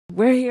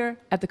We're here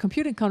at the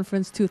Computing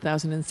Conference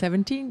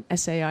 2017,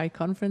 SAI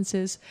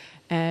Conferences,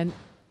 and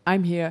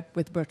I'm here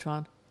with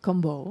Bertrand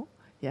Cambou.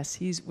 Yes,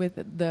 he's with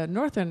the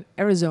Northern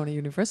Arizona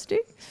University,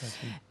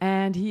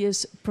 and he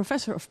is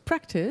professor of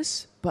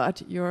practice,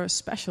 but your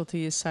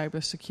specialty is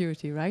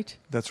cybersecurity, right?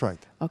 That's right.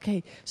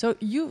 Okay, so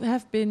you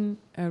have been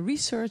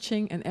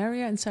researching an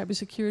area in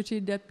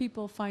cybersecurity that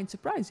people find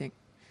surprising.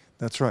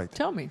 That's right.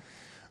 Tell me.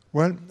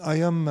 Well, I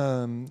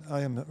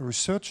am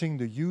researching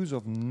the use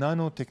of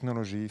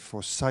nanotechnology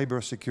for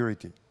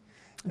cybersecurity.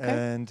 Okay.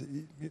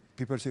 And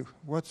people say,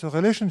 what's the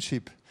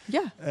relationship?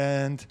 Yeah.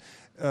 And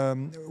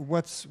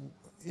what's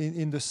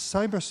in the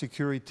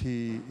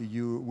cybersecurity,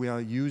 we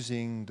are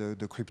using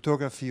the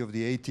cryptography of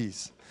the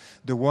 80s,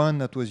 the one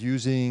that was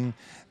using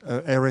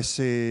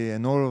RSA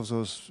and all of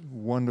those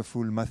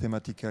wonderful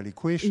mathematical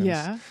equations,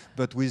 yeah.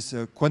 but with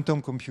a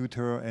quantum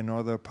computer and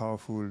other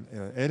powerful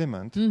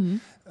element,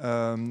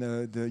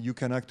 you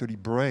can actually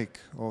break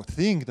or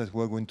think that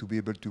we're going to be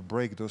able to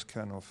break those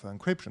kind of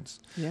encryptions.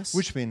 Yes.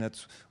 Which means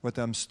that what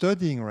I'm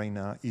studying right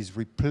now is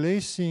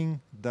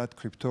replacing that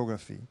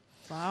cryptography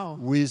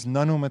with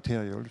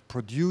nanomaterial,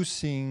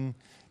 producing,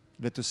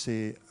 let us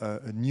say,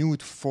 a new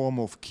form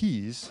of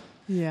keys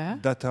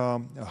that are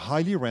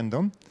highly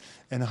random,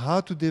 and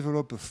how to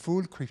develop a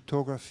full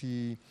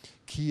cryptography,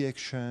 key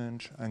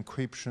exchange,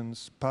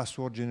 encryptions,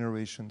 password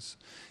generations,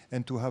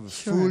 and to have a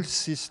full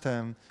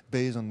system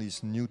based on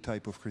this new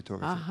type of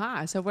cryptography.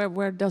 Aha, so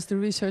where does the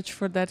research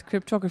for that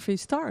cryptography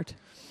start?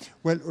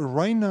 Well,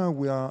 right now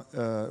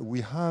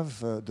we have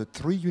the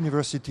three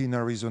universities in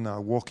Arizona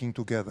working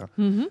together.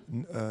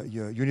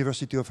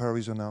 University of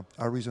Arizona,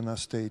 Arizona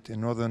State,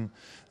 and Northern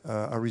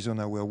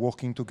Arizona, we are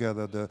working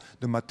together.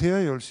 The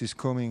materials is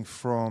coming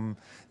from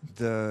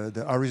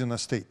the Arizona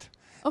State.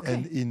 Okay.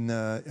 And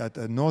at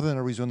Northern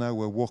Arizona,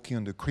 we're working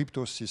on the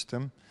crypto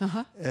system.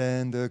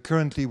 And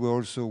currently, we're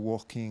also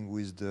working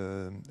with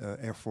the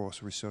Air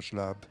Force Research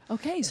Lab.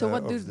 Okay, so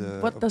what does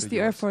the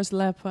Air Force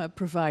Lab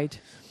provide?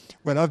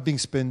 Well, I've been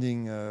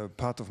spending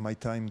part of my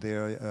time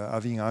there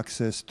having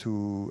access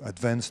to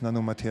advanced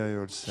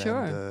nanomaterials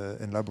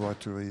and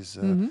laboratories,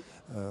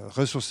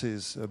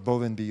 resources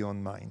above and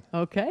beyond mine.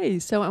 Okay,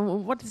 so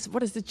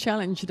what is the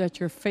challenge that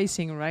you're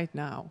facing right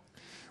now?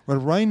 Well,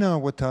 right now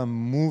what I'm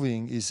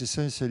moving is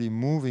essentially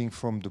moving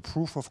from the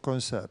proof of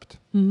concept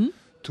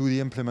to the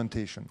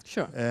implementation.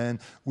 Sure. And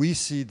we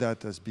see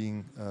that as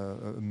being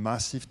a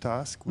massive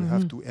task. We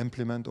have to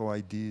implement our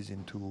ideas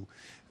into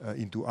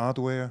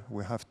hardware.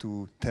 We have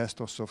to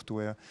test our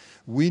software.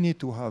 We need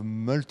to have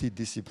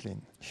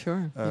multidiscipline.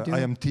 Sure. I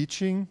am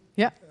teaching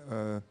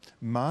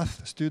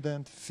math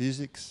student,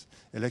 physics,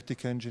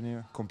 electrical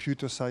engineer,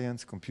 computer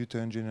science, computer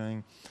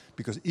engineering,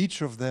 because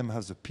each of them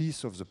has a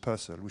piece of the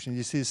puzzle, which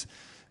this is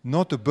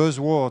not a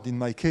buzzword in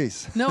my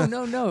case. No.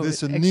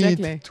 There's a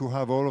need to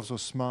have all of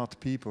those smart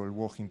people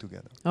working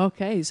together.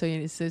 Okay, so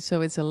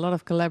it's a lot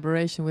of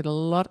collaboration with a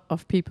lot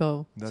of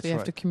people. That's so you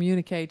have to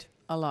communicate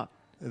a lot.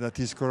 That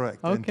is correct,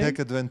 and take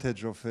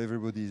advantage of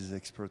everybody's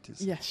expertise.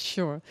 Yes,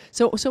 sure.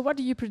 So what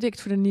do you predict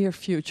for the near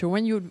future?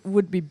 When you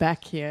would be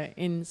back here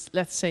in,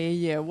 let's say, a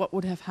year, what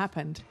would have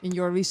happened in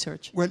your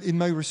research? Well, in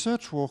my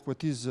research work,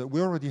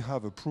 we already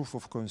have a proof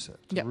of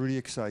concept, really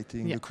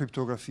exciting. The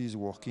cryptography is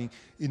working.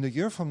 In a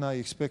year from now, I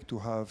expect to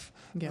have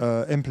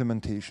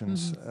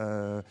implementations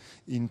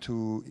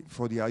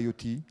for the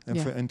IoT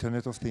and for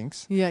Internet of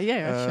Things.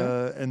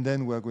 Sure. And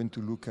then we're going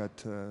to look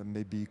at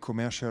maybe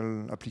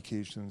commercial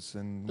applications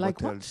and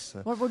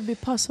What would be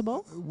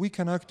possible? We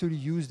can actually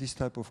use this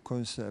type of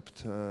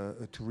concept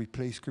to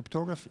replace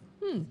cryptography.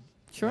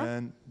 Sure.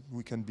 And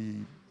we can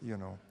be,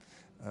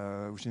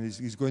 which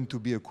is going to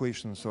be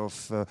equations of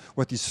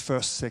what is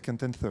first,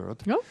 second, and third.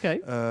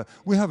 Okay.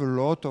 We have a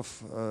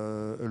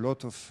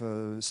lot of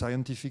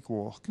scientific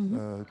work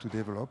to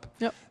develop.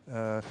 Yep.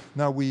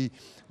 Now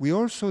we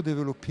also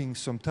developing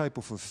some type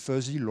of a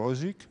fuzzy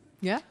logic.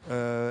 Yeah.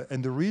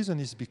 And the reason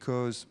is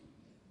because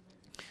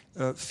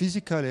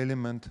physical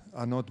elements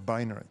are not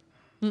binary.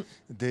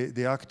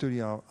 They actually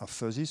are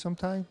fuzzy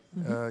sometimes.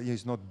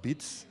 It's not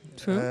bits.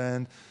 True.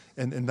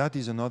 And that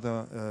is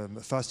another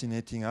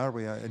fascinating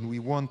area. And we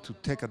want to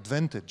take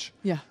advantage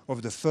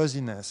of the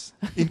fuzziness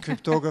in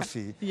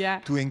cryptography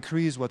to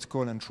increase what's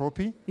called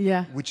entropy,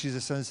 which is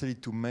essentially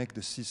to make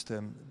the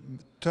system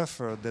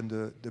tougher than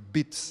the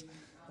bits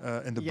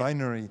and the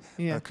binary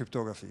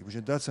cryptography.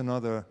 That's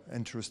another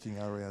interesting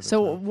area.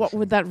 So what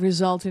would that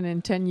result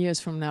in 10 years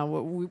from now?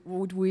 What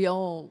would we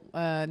all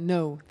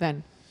know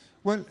then?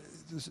 Well,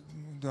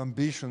 the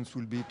ambitions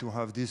will be to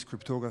have this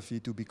cryptography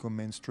to become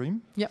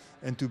mainstream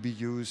and to be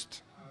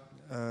used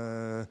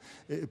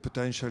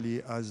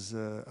potentially as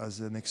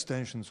an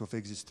extension of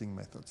existing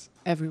methods.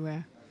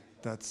 Everywhere.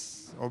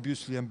 That's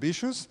obviously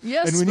ambitious.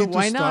 Yes, and we but need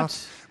why to start.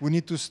 not? We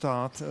need to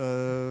start,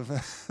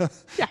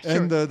 Yeah,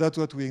 and sure. that's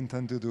what we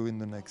intend to do in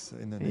the next.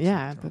 Yeah,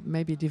 year. but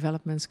maybe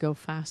developments go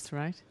fast,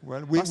 right?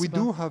 Well, we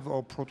Possible. do have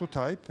our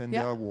prototype, and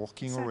Yeah, they are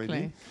working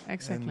already.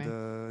 Exactly.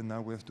 And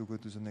now we have to go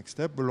to the next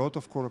step. A lot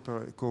of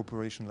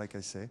cooperation, like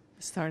I say.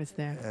 Start is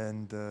there.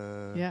 And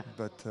yeah.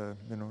 But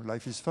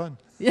life is fun.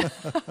 Yeah,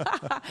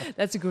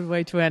 that's a good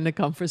way to end the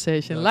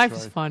conversation. That's Life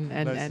right. is fun,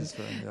 and Life is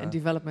fun, yeah. and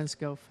developments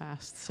go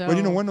fast. So,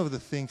 well, one of the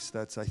things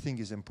that I think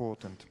is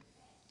important,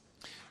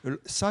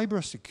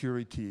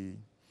 cybersecurity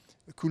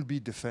could be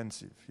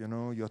defensive.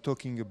 You're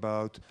talking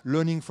about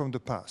learning from the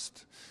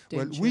past.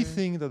 Danger. Well, we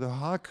think that the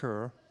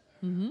hacker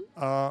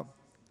are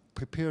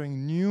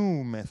preparing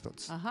new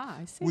methods,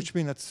 I see. which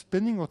means that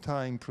spending our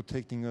time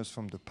protecting us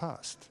from the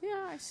past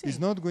I see. is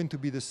not going to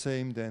be the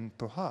same than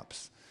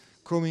perhaps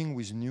coming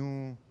with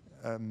new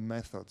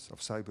methods of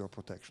cyber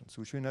protections,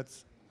 which means that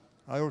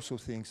I also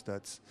think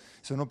that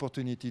it's an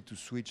opportunity to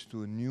switch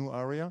to a new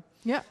area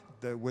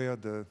where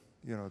the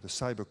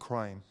cyber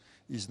crime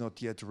is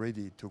not yet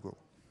ready to go.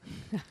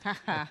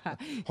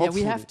 Yeah,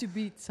 we have to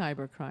beat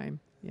cybercrime.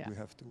 Yeah, we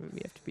have to.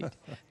 We have to beat.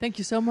 Thank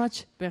you so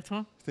much,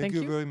 Bertrand. Thank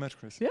you very much,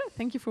 Chris. Yeah,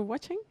 thank you for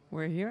watching.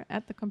 We're here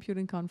at the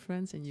Computing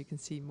Conference, and you can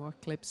see more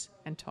clips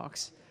and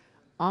talks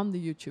on the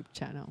YouTube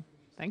channel.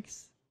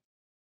 Thanks.